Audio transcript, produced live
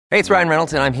Hey, it's Ryan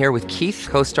Reynolds, and I'm here with Keith,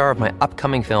 co-star of my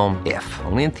upcoming film, If,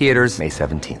 only in theaters May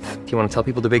 17th. Do you want to tell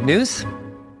people the big news?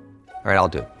 All right, I'll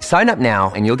do it. Sign up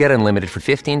now and you'll get unlimited for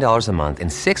 $15 a month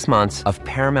and 6 months of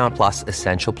Paramount Plus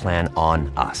Essential Plan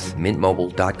on us.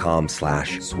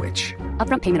 MintMobile.com/switch.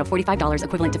 Upfront payment of $45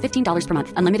 equivalent to $15 per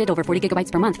month. Unlimited over 40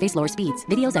 gigabytes per month. Face lower speeds.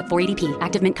 Videos at 480p.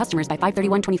 Active Mint customers by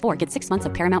 531.24 get 6 months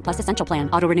of Paramount Plus Essential Plan.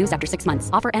 Auto renews after 6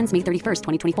 months. Offer ends May 31st,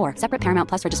 2024. Separate Paramount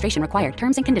Plus registration required.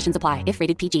 Terms and conditions apply if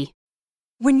rated PG.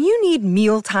 When you need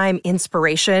mealtime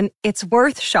inspiration, it's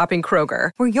worth shopping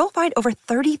Kroger, where you'll find over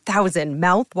 30,000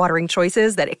 mouth-watering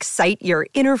choices that excite your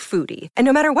inner foodie. And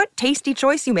no matter what tasty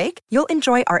choice you make, you'll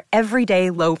enjoy our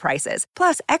everyday low prices,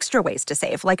 plus extra ways to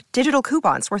save, like digital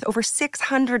coupons worth over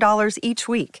 $600 each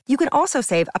week. You can also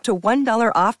save up to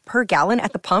 $1 off per gallon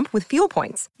at the pump with fuel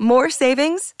points. More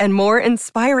savings and more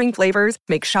inspiring flavors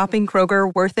make shopping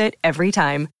Kroger worth it every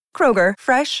time. Kroger,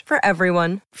 fresh for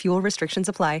everyone. Fuel restrictions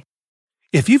apply.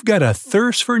 If you've got a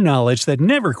thirst for knowledge that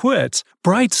never quits,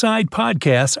 Brightside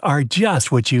Podcasts are just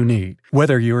what you need.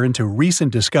 Whether you're into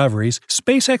recent discoveries,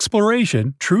 space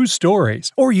exploration, true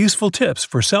stories, or useful tips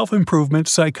for self-improvement,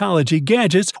 psychology,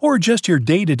 gadgets, or just your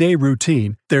day-to-day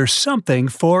routine, there's something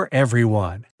for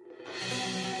everyone.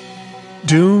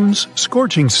 Dunes,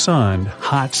 scorching sun,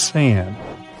 hot sand.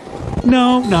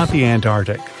 No, not the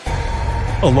Antarctic.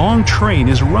 A long train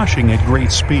is rushing at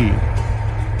great speed.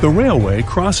 The railway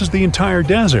crosses the entire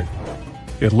desert.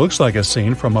 It looks like a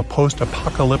scene from a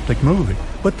post-apocalyptic movie,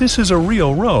 but this is a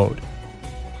real road.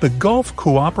 The Gulf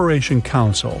Cooperation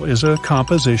Council is a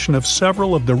composition of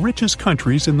several of the richest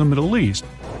countries in the Middle East.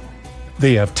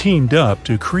 They have teamed up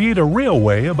to create a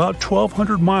railway about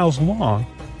 1,200 miles long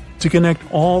to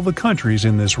connect all the countries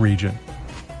in this region.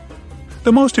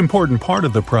 The most important part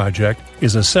of the project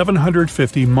is a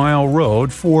 750-mile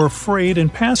road for freight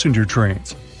and passenger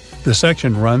trains. The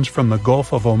section runs from the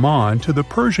Gulf of Oman to the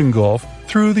Persian Gulf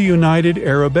through the United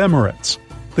Arab Emirates.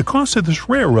 The cost of this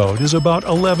railroad is about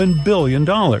 $11 billion,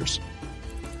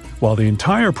 while the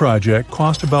entire project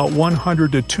cost about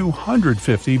 $100 to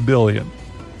 $250 billion.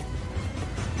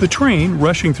 The train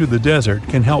rushing through the desert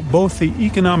can help both the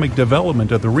economic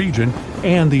development of the region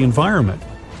and the environment.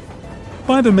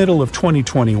 By the middle of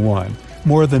 2021,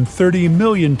 more than 30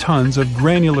 million tons of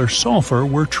granular sulfur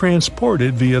were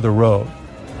transported via the road.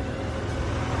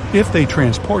 If they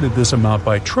transported this amount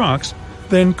by trucks,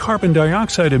 then carbon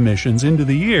dioxide emissions into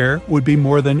the air would be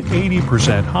more than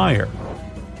 80% higher.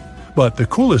 But the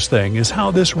coolest thing is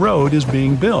how this road is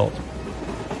being built.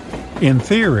 In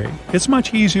theory, it's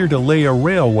much easier to lay a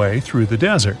railway through the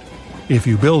desert. If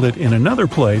you build it in another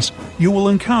place, you will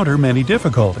encounter many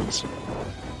difficulties.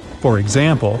 For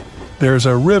example, there's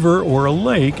a river or a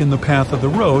lake in the path of the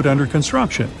road under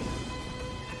construction.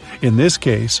 In this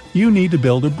case, you need to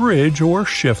build a bridge or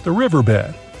shift the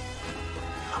riverbed.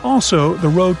 Also, the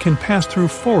road can pass through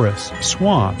forests,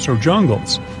 swamps, or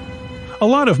jungles. A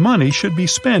lot of money should be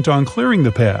spent on clearing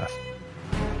the path.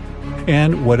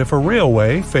 And what if a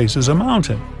railway faces a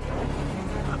mountain?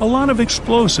 A lot of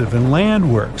explosive and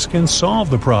land works can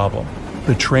solve the problem.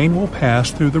 The train will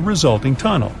pass through the resulting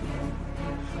tunnel.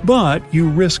 But you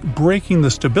risk breaking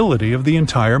the stability of the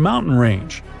entire mountain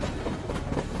range.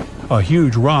 A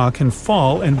huge rock can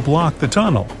fall and block the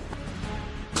tunnel.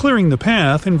 Clearing the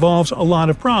path involves a lot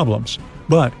of problems,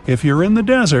 but if you're in the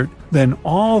desert, then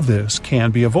all this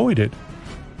can be avoided.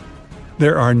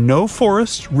 There are no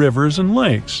forests, rivers, and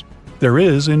lakes. There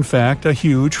is, in fact, a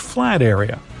huge flat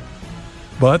area.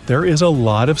 But there is a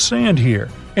lot of sand here,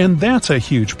 and that's a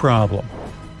huge problem.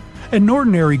 An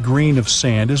ordinary grain of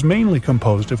sand is mainly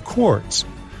composed of quartz.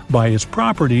 By its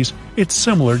properties, it's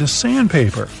similar to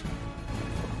sandpaper.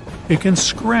 It can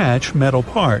scratch metal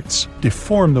parts,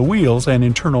 deform the wheels and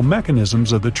internal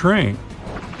mechanisms of the train.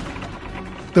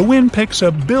 The wind picks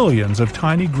up billions of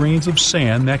tiny grains of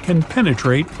sand that can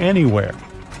penetrate anywhere.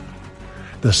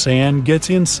 The sand gets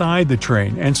inside the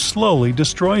train and slowly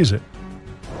destroys it.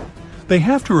 They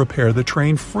have to repair the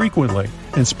train frequently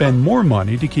and spend more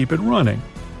money to keep it running.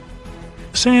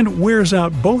 Sand wears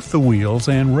out both the wheels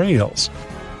and rails.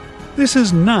 This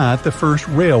is not the first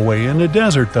railway in the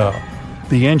desert, though.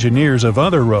 The engineers of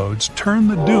other roads turn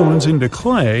the dunes into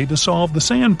clay to solve the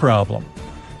sand problem.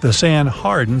 The sand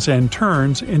hardens and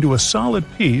turns into a solid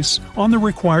piece on the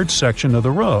required section of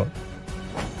the road.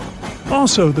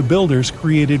 Also, the builders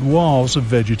created walls of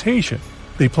vegetation.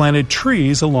 They planted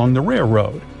trees along the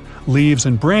railroad. Leaves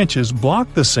and branches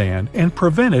block the sand and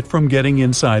prevent it from getting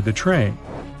inside the train.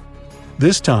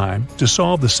 This time, to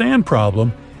solve the sand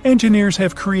problem, engineers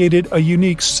have created a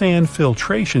unique sand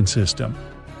filtration system.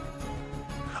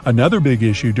 Another big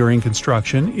issue during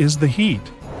construction is the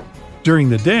heat. During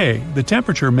the day, the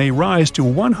temperature may rise to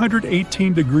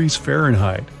 118 degrees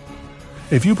Fahrenheit.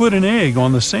 If you put an egg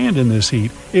on the sand in this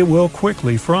heat, it will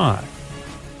quickly fry.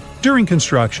 During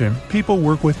construction, people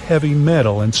work with heavy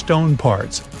metal and stone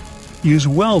parts, use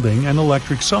welding and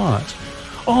electric saws.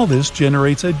 All this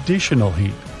generates additional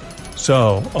heat.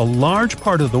 So, a large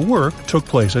part of the work took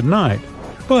place at night.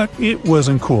 But it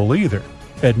wasn't cool either.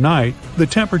 At night, the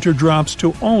temperature drops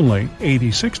to only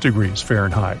 86 degrees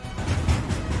Fahrenheit.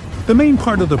 The main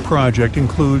part of the project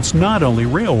includes not only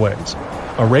railways.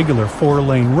 A regular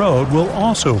 4-lane road will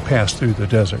also pass through the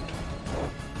desert.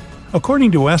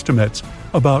 According to estimates,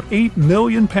 about 8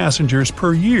 million passengers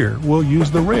per year will use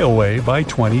the railway by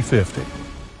 2050.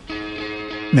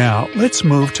 Now, let's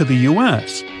move to the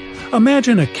US.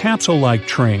 Imagine a capsule-like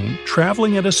train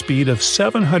traveling at a speed of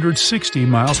 760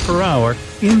 miles per hour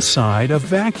inside a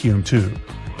vacuum tube.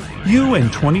 You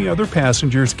and 20 other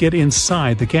passengers get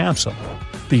inside the capsule.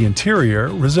 The interior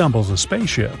resembles a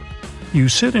spaceship. You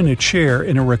sit in a chair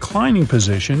in a reclining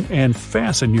position and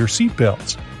fasten your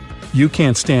seatbelts. You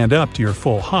can't stand up to your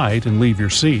full height and leave your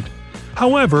seat.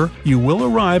 However, you will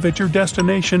arrive at your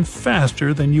destination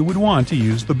faster than you would want to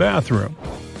use the bathroom.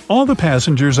 All the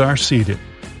passengers are seated.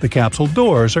 The capsule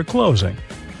doors are closing.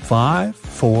 5,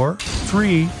 4,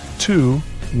 3, 2,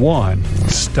 1,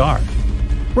 start.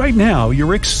 Right now,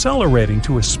 you're accelerating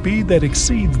to a speed that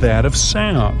exceeds that of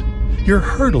sound. You're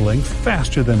hurtling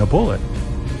faster than a bullet.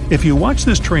 If you watch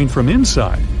this train from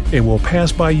inside, it will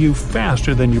pass by you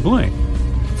faster than you blink.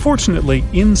 Fortunately,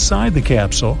 inside the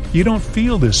capsule, you don't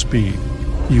feel this speed.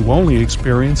 You only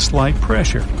experience slight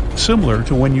pressure, similar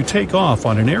to when you take off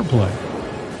on an airplane.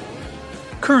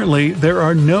 Currently, there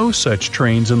are no such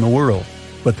trains in the world,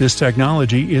 but this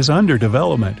technology is under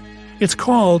development. It's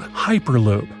called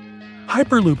Hyperloop.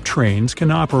 Hyperloop trains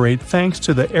can operate thanks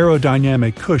to the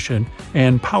aerodynamic cushion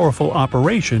and powerful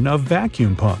operation of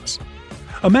vacuum pumps.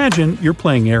 Imagine you're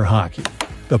playing air hockey.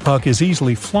 The puck is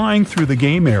easily flying through the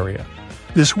game area.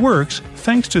 This works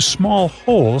thanks to small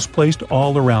holes placed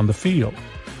all around the field.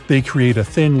 They create a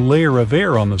thin layer of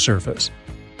air on the surface.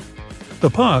 The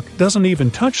puck doesn't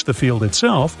even touch the field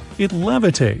itself, it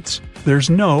levitates. There's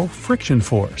no friction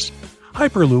force.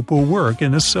 Hyperloop will work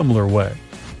in a similar way.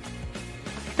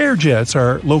 Air jets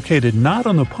are located not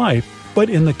on the pipe, but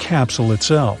in the capsule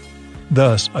itself.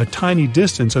 Thus, a tiny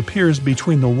distance appears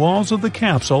between the walls of the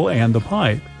capsule and the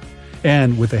pipe.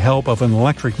 And with the help of an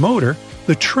electric motor,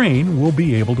 the train will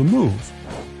be able to move.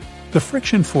 The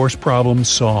friction force problem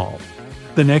solved.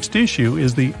 The next issue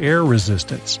is the air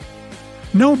resistance.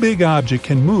 No big object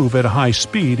can move at a high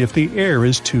speed if the air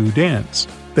is too dense.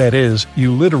 That is,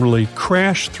 you literally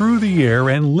crash through the air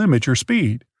and limit your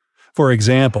speed. For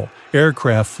example,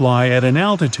 aircraft fly at an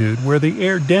altitude where the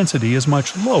air density is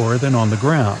much lower than on the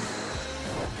ground.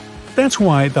 That's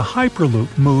why the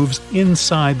Hyperloop moves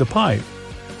inside the pipe.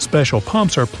 Special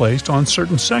pumps are placed on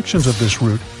certain sections of this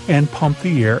route and pump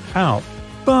the air out.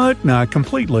 But not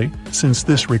completely, since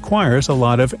this requires a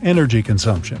lot of energy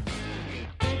consumption.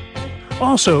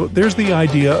 Also, there's the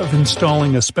idea of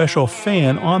installing a special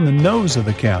fan on the nose of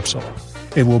the capsule.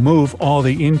 It will move all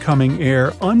the incoming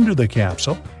air under the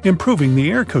capsule, improving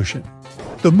the air cushion.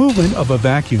 The movement of a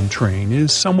vacuum train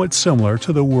is somewhat similar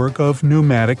to the work of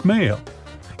pneumatic mail.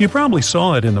 You probably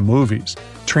saw it in the movies.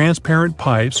 Transparent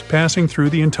pipes passing through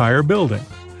the entire building.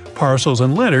 Parcels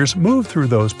and letters move through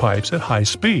those pipes at high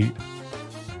speed.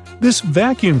 This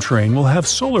vacuum train will have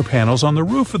solar panels on the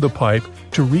roof of the pipe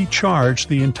to recharge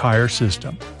the entire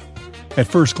system. At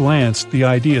first glance, the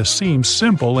idea seems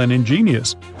simple and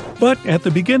ingenious, but at the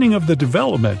beginning of the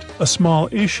development, a small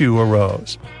issue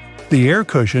arose. The air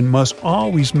cushion must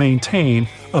always maintain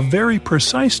a very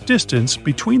precise distance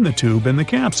between the tube and the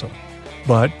capsule.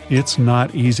 But it's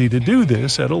not easy to do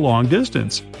this at a long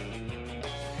distance.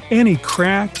 Any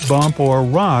crack, bump, or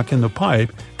rock in the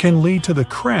pipe can lead to the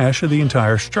crash of the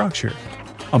entire structure.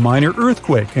 A minor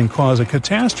earthquake can cause a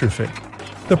catastrophe.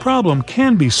 The problem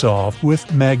can be solved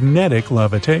with magnetic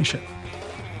levitation.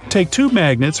 Take 2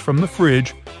 magnets from the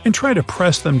fridge and try to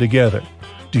press them together.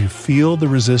 Do you feel the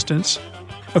resistance?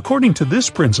 According to this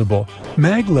principle,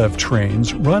 maglev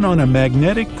trains run on a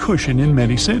magnetic cushion in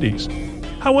many cities.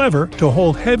 However, to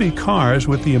hold heavy cars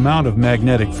with the amount of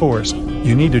magnetic force,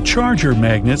 you need to charge your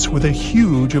magnets with a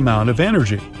huge amount of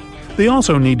energy. They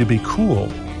also need to be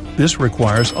cooled. This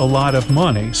requires a lot of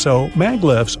money, so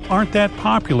maglevs aren't that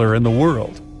popular in the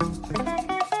world.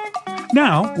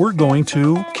 Now we're going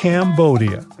to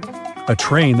Cambodia. A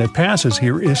train that passes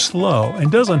here is slow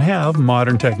and doesn't have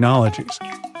modern technologies.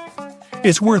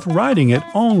 It's worth riding it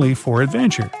only for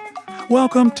adventure.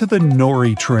 Welcome to the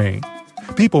Nori train.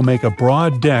 People make a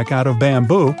broad deck out of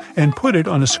bamboo and put it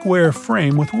on a square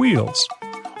frame with wheels.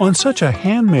 On such a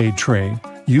handmade train,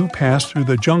 you pass through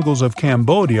the jungles of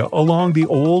Cambodia along the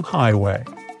old highway.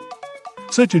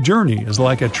 Such a journey is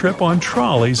like a trip on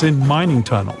trolleys in mining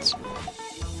tunnels.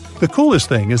 The coolest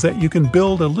thing is that you can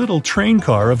build a little train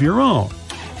car of your own.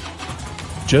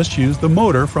 Just use the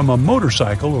motor from a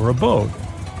motorcycle or a boat.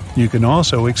 You can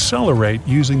also accelerate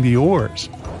using the oars.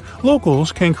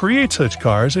 Locals can create such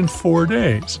cars in 4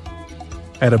 days.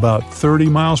 At about 30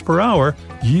 miles per hour,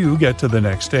 you get to the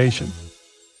next station.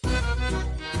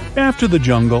 After the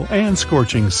jungle and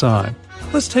scorching sun,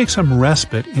 let's take some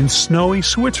respite in snowy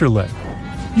Switzerland.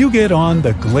 You get on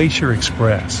the Glacier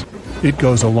Express. It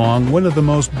goes along one of the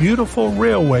most beautiful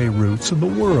railway routes in the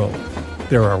world.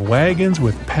 There are wagons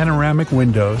with panoramic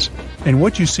windows, and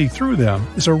what you see through them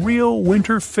is a real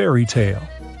winter fairy tale.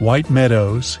 White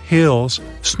meadows, hills,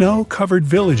 snow-covered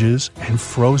villages, and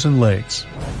frozen lakes.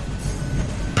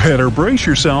 Better brace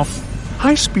yourself!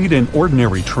 High-speed and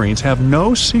ordinary trains have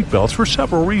no seatbelts for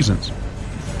several reasons.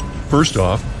 First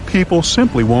off, people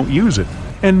simply won't use it,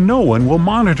 and no one will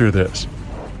monitor this.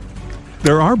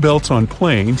 There are belts on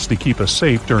planes to keep us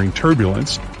safe during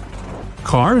turbulence.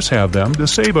 Cars have them to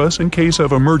save us in case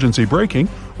of emergency braking,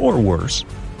 or worse.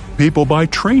 People buy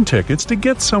train tickets to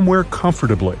get somewhere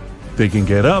comfortably. They can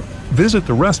get up, visit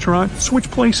the restaurant, switch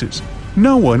places.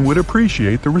 No one would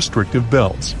appreciate the restrictive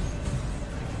belts.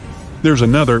 There's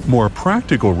another, more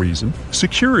practical reason: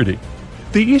 security.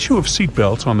 The issue of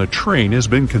seatbelts on the train has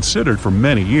been considered for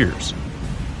many years.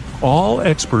 All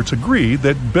experts agree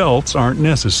that belts aren't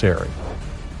necessary.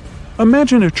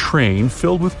 Imagine a train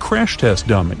filled with crash test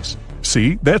dummies.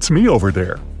 See, that's me over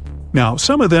there. Now,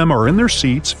 some of them are in their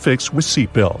seats fixed with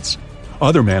seatbelts.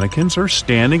 Other mannequins are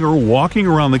standing or walking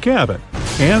around the cabin,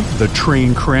 and the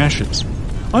train crashes.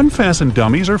 Unfastened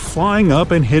dummies are flying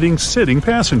up and hitting sitting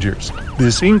passengers.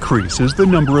 This increases the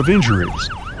number of injuries.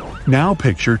 Now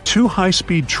picture 2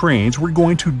 high-speed trains were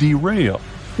going to derail,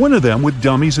 one of them with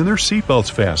dummies in their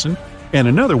seatbelts fastened, and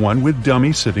another one with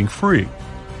dummies sitting free.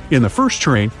 In the first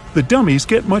train, the dummies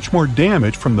get much more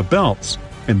damage from the belts,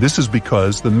 and this is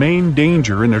because the main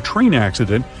danger in a train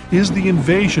accident is the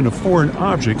invasion of foreign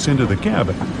objects into the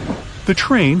cabin. The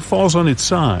train falls on its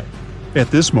side. At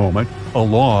this moment, a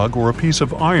log or a piece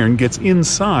of iron gets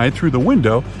inside through the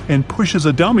window and pushes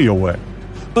a dummy away.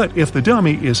 But if the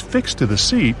dummy is fixed to the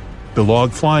seat, the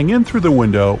log flying in through the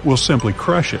window will simply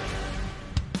crush it.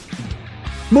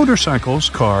 Motorcycles,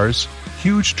 cars,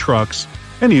 huge trucks,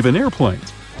 and even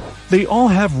airplanes. They all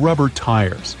have rubber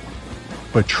tires.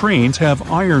 But trains have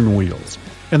iron wheels,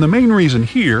 and the main reason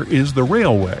here is the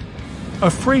railway. A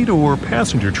freight or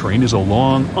passenger train is a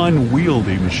long,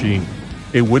 unwieldy machine.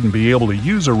 It wouldn't be able to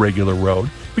use a regular road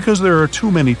because there are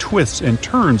too many twists and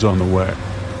turns on the way.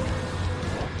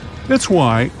 That's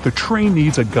why the train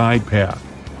needs a guide path.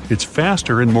 It's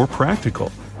faster and more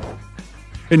practical.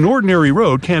 An ordinary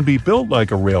road can be built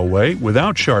like a railway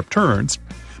without sharp turns,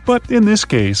 but in this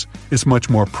case, it's much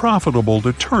more profitable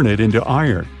to turn it into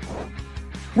iron.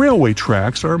 Railway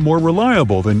tracks are more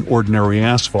reliable than ordinary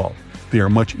asphalt. They are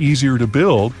much easier to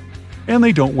build, and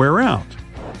they don't wear out.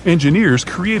 Engineers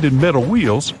created metal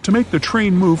wheels to make the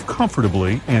train move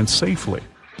comfortably and safely.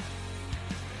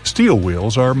 Steel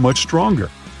wheels are much stronger.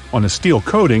 On a steel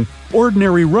coating,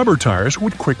 ordinary rubber tires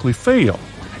would quickly fail.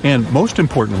 And most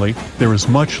importantly, there is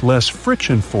much less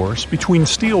friction force between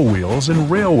steel wheels and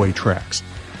railway tracks.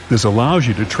 This allows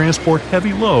you to transport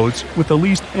heavy loads with the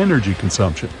least energy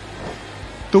consumption.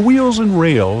 The wheels and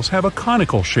rails have a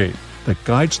conical shape that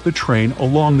guides the train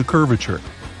along the curvature.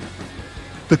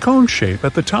 The cone shape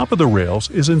at the top of the rails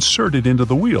is inserted into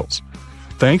the wheels.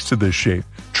 Thanks to this shape,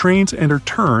 trains enter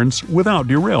turns without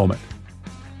derailment.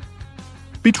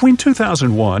 Between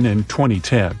 2001 and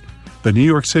 2010, the New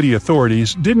York City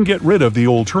authorities didn't get rid of the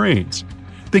old trains.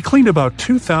 They cleaned about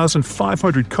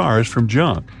 2,500 cars from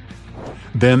junk.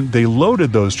 Then they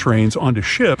loaded those trains onto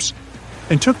ships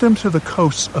and took them to the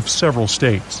coasts of several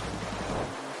states.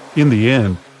 In the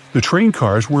end, the train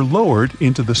cars were lowered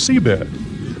into the seabed.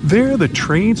 There, the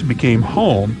trains became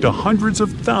home to hundreds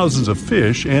of thousands of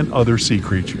fish and other sea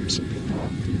creatures.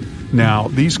 Now,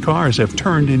 these cars have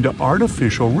turned into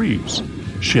artificial reefs.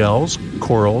 Shells,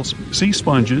 corals, sea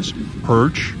sponges,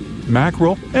 perch,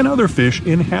 mackerel, and other fish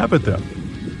inhabit them.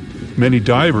 Many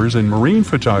divers and marine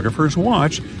photographers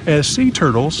watch as sea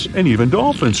turtles and even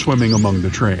dolphins swimming among the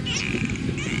trains.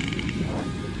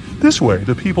 This way,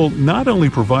 the people not only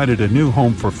provided a new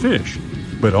home for fish,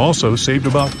 but also saved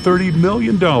about $30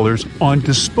 million on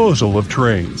disposal of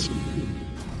trains.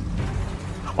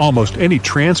 Almost any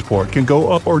transport can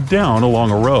go up or down along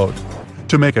a road.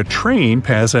 To make a train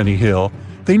pass any hill,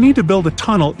 they need to build a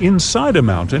tunnel inside a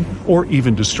mountain or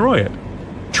even destroy it.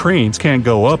 Trains can't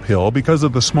go uphill because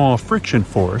of the small friction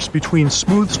force between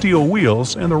smooth steel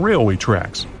wheels and the railway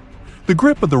tracks. The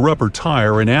grip of the rubber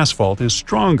tire and asphalt is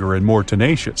stronger and more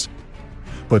tenacious.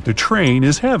 But the train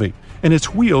is heavy, and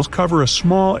its wheels cover a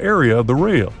small area of the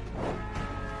rail.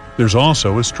 There's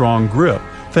also a strong grip,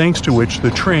 thanks to which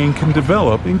the train can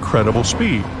develop incredible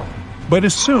speed. But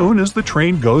as soon as the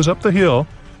train goes up the hill,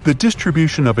 the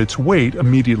distribution of its weight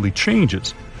immediately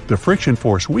changes, the friction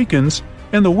force weakens,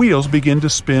 and the wheels begin to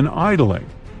spin idling.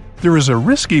 There is a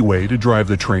risky way to drive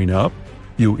the train up.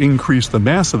 You increase the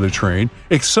mass of the train,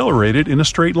 accelerate it in a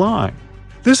straight line.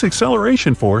 This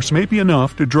acceleration force may be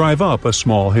enough to drive up a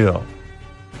small hill.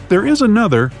 There is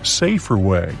another, safer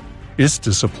way. It's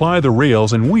to supply the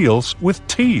rails and wheels with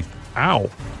teeth. Ow!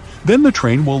 Then the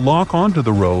train will lock onto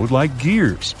the road like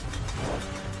gears.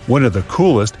 One of the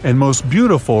coolest and most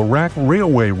beautiful rack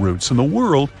railway routes in the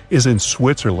world is in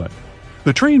Switzerland.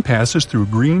 The train passes through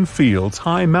green fields,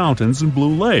 high mountains, and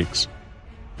blue lakes.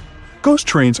 Ghost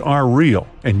trains are real,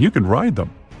 and you can ride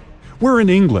them. We're in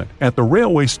England, at the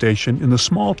railway station in the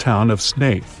small town of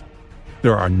Snaith.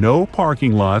 There are no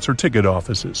parking lots or ticket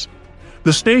offices.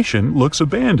 The station looks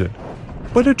abandoned,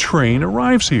 but a train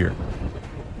arrives here.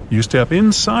 You step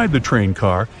inside the train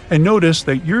car and notice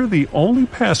that you're the only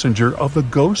passenger of the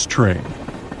ghost train.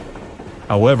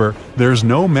 However, there's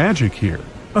no magic here.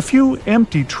 A few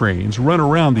empty trains run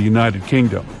around the United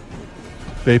Kingdom.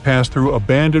 They pass through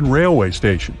abandoned railway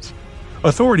stations.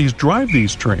 Authorities drive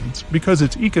these trains because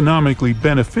it's economically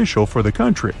beneficial for the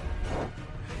country.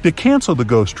 To cancel the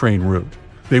ghost train route,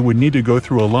 they would need to go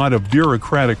through a lot of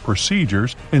bureaucratic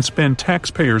procedures and spend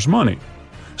taxpayers' money.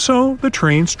 So the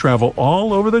trains travel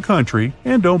all over the country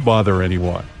and don't bother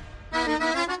anyone.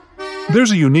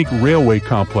 There's a unique railway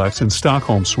complex in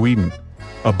Stockholm, Sweden.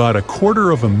 About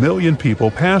 250,000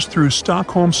 people pass through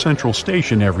Stockholm Central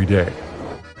Station every day.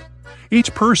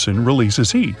 Each person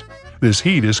releases heat. This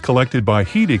heat is collected by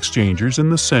heat exchangers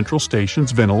in the central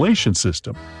station's ventilation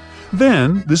system.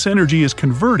 Then, this energy is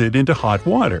converted into hot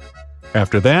water.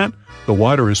 After that, the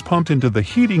water is pumped into the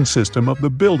heating system of the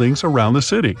buildings around the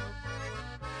city.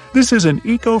 This is an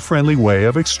eco-friendly way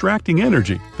of extracting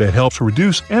energy that helps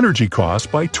reduce energy costs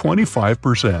by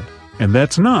 25%. And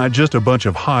that's not just a bunch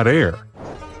of hot air.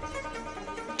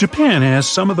 Japan has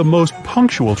some of the most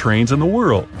punctual trains in the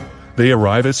world. They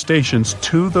arrive at stations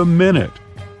to the minute.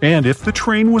 And if the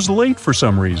train was late for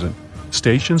some reason,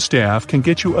 station staff can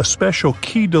get you a special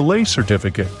key delay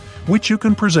certificate, which you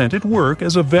can present at work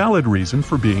as a valid reason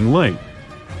for being late.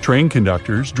 Train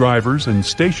conductors, drivers, and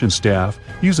station staff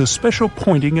use a special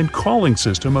pointing and calling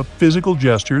system of physical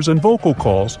gestures and vocal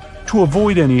calls to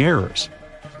avoid any errors.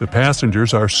 The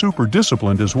passengers are super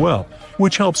disciplined as well,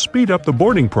 which helps speed up the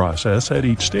boarding process at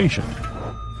each station.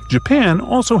 Japan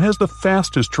also has the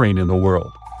fastest train in the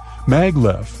world.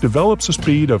 Maglev develops a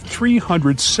speed of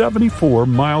 374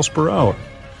 miles per hour.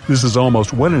 This is almost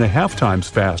 1.5 times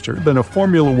faster than a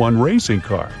Formula One racing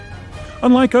car.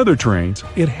 Unlike other trains,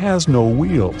 it has no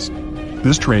wheels.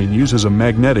 This train uses a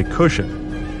magnetic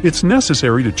cushion. It's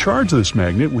necessary to charge this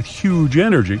magnet with huge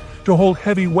energy to hold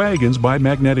heavy wagons by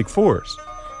magnetic force.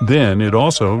 Then it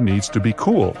also needs to be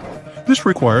cooled. This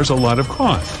requires a lot of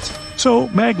costs, so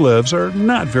maglevs are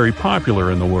not very popular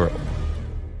in the world.